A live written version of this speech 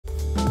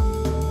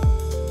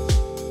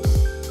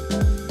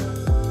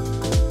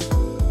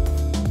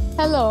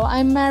Hello,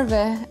 I'm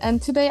Merve,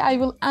 and today I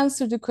will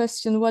answer the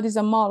question, what is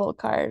a model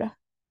card?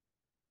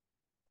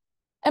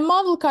 A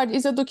model card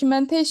is a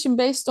documentation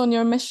based on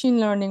your machine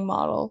learning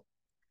model.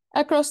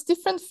 Across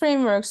different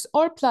frameworks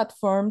or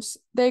platforms,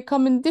 they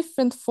come in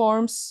different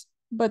forms,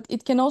 but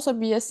it can also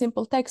be a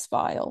simple text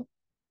file.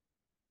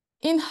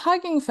 In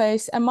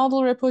HuggingFace, a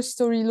model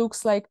repository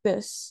looks like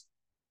this,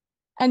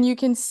 and you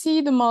can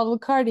see the model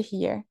card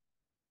here.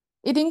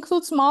 It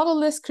includes model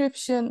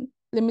description,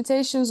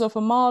 limitations of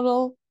a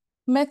model,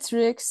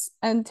 metrics,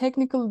 and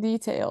technical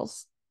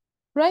details.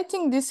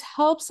 Writing this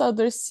helps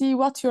others see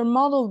what your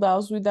model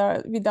does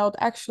without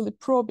actually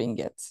probing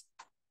it.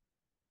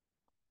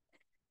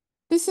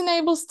 This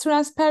enables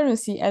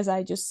transparency, as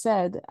I just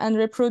said, and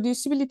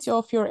reproducibility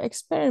of your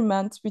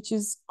experiment, which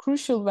is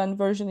crucial when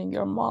versioning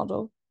your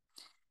model.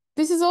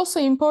 This is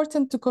also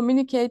important to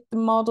communicate the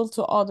model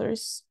to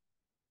others.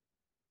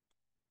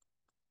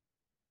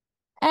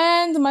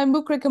 And my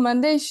book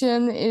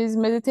recommendation is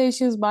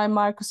Meditations by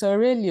Marcus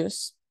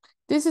Aurelius.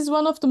 This is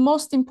one of the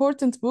most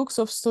important books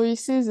of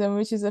Stoicism,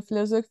 which is a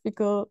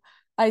philosophical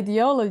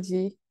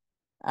ideology.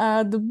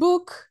 The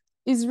book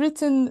is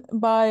written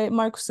by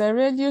Marcus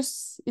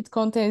Aurelius. It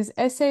contains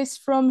essays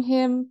from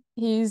him.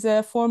 He is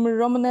a former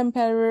Roman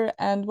emperor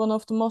and one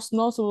of the most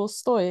notable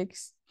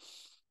Stoics.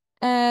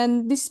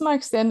 And this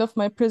marks the end of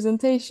my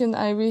presentation.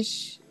 I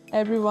wish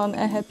everyone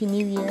a happy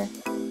new year.